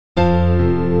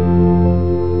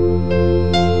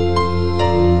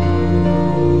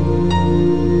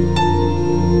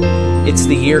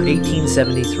year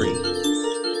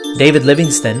 1873. David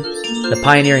Livingstone, the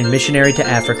pioneering missionary to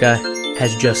Africa,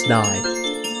 has just died.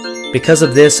 Because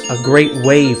of this, a great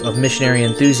wave of missionary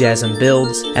enthusiasm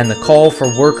builds, and the call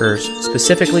for workers,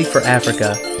 specifically for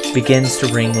Africa, begins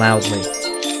to ring loudly.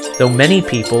 Though many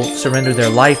people surrendered their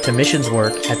life to missions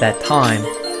work at that time,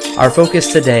 our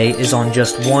focus today is on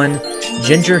just one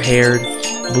ginger-haired,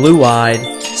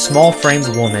 blue-eyed,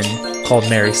 small-framed woman called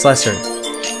Mary Slessor.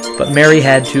 But Mary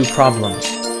had two problems.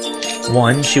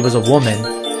 One, she was a woman,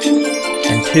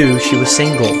 and two, she was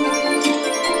single.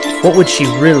 What would she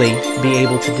really be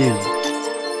able to do?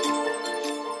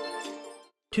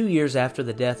 2 years after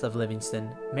the death of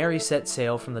Livingstone, Mary set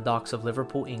sail from the docks of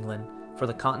Liverpool, England, for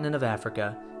the continent of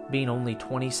Africa, being only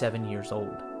 27 years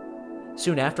old.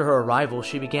 Soon after her arrival,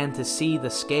 she began to see the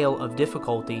scale of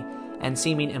difficulty and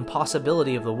seeming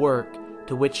impossibility of the work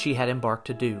to which she had embarked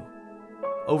to do.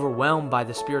 Overwhelmed by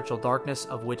the spiritual darkness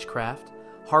of witchcraft,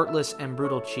 heartless and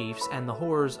brutal chiefs, and the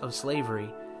horrors of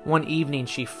slavery, one evening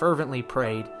she fervently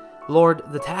prayed, "Lord,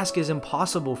 the task is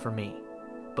impossible for me,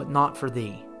 but not for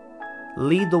Thee.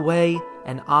 Lead the way,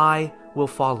 and I will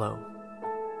follow."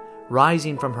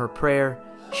 Rising from her prayer,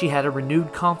 she had a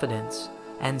renewed confidence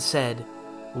and said,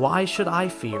 "Why should I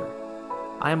fear?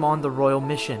 I am on the royal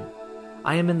mission.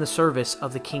 I am in the service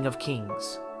of the King of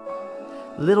Kings."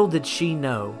 Little did she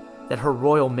know that her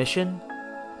royal mission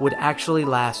would actually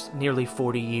last nearly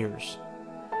 40 years.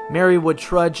 Mary would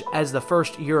trudge as the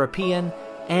first European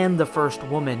and the first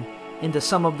woman into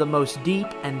some of the most deep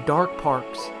and dark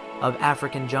parts of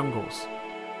African jungles.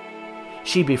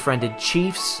 She befriended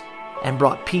chiefs and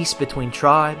brought peace between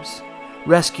tribes,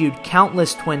 rescued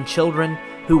countless twin children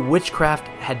who witchcraft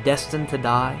had destined to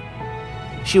die.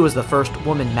 She was the first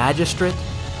woman magistrate.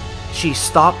 She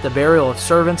stopped the burial of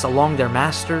servants along their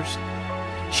masters.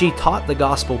 She taught the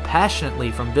gospel passionately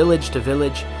from village to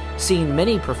village, seeing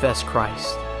many profess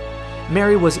Christ.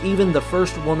 Mary was even the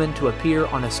first woman to appear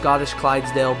on a Scottish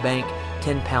Clydesdale bank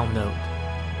 10-pound note.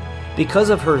 Because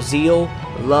of her zeal,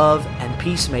 love, and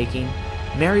peacemaking,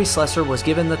 Mary Slessor was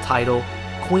given the title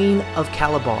Queen of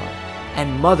Calabar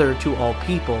and Mother to all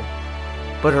people,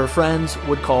 but her friends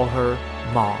would call her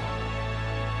Ma.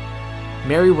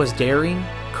 Mary was daring,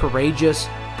 courageous,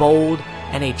 bold,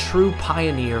 and a true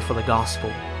pioneer for the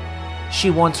gospel. She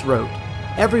once wrote,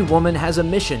 "Every woman has a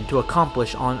mission to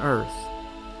accomplish on earth.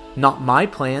 Not my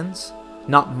plans,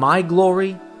 not my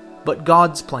glory, but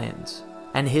God's plans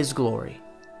and His glory."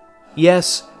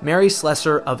 Yes, Mary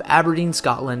Slessor of Aberdeen,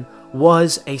 Scotland,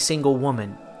 was a single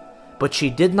woman, but she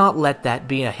did not let that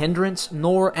be a hindrance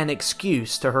nor an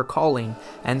excuse to her calling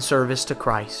and service to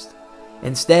Christ.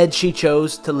 Instead, she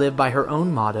chose to live by her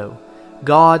own motto,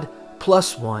 "God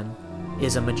plus one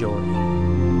is a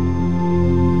majority."